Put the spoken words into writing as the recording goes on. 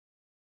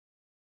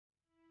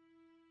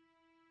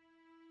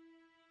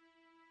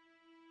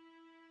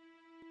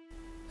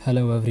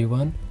Hello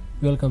everyone,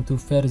 welcome to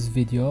first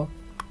video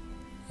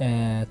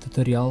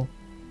tutorial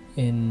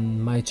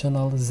in my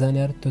channel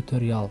Zaniar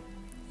tutorial.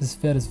 This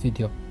first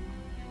video.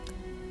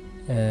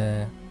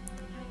 Today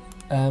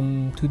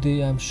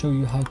I'm show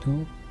you how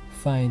to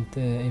find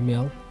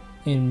email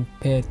in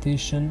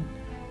partition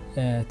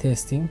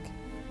testing.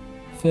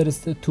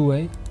 First two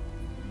way.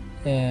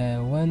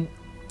 When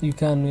you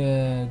can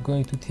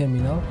going to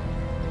terminal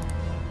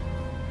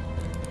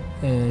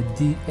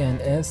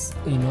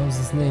dnsenum,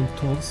 this name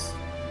tools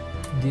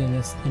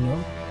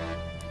dnsenum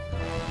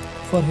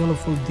for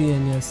helpful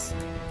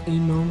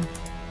dnsenum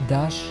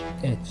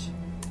 -h.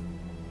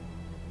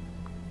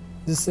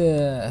 This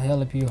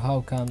help you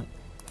how can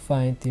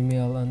find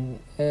email and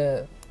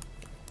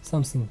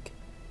something.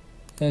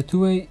 Two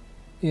way,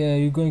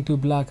 you're going to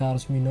black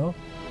arch menu,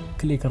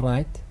 click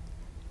right,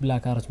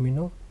 black arch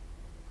menu,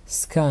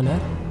 scanner,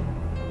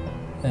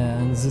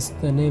 and this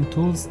the name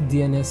tools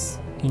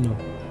dnsenum.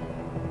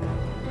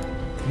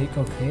 Click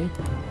OK.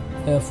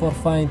 For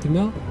find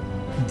email,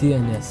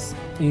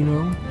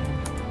 dnsenum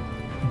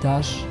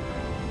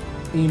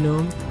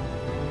 -enum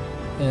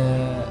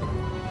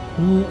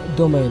new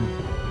domain.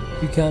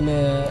 You can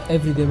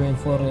every domain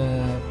for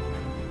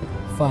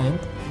find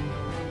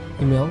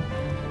email.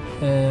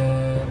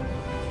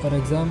 For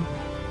example,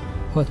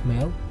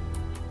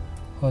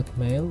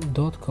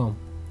 hotmail.com.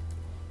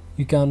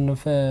 You can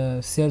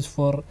search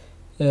for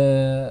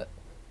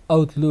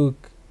Outlook,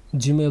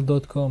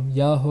 gmail.com,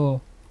 Yahoo.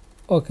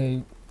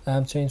 Okay,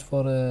 I'm changed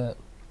for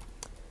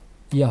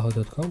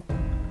yahoo.com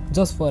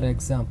just for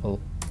example.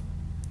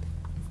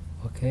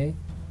 Okay,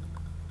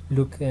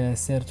 look,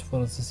 search for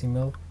this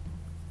email.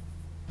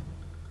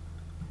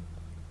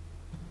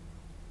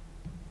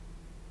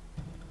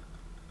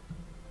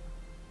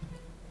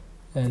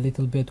 A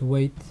little bit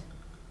wait.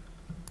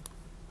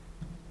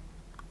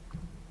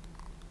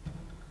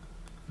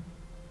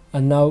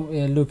 And now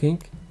looking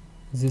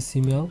this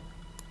email,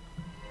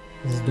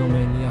 this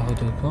domain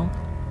yahoo.com.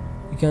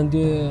 You can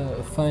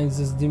find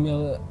this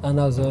email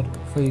another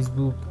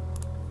Facebook,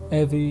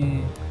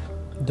 every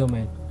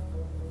domain.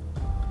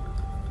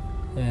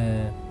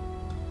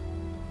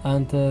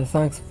 And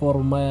thanks for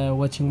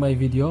watching my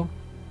video.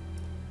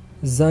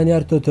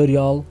 Zaniar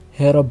tutorial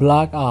here,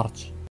 black arch.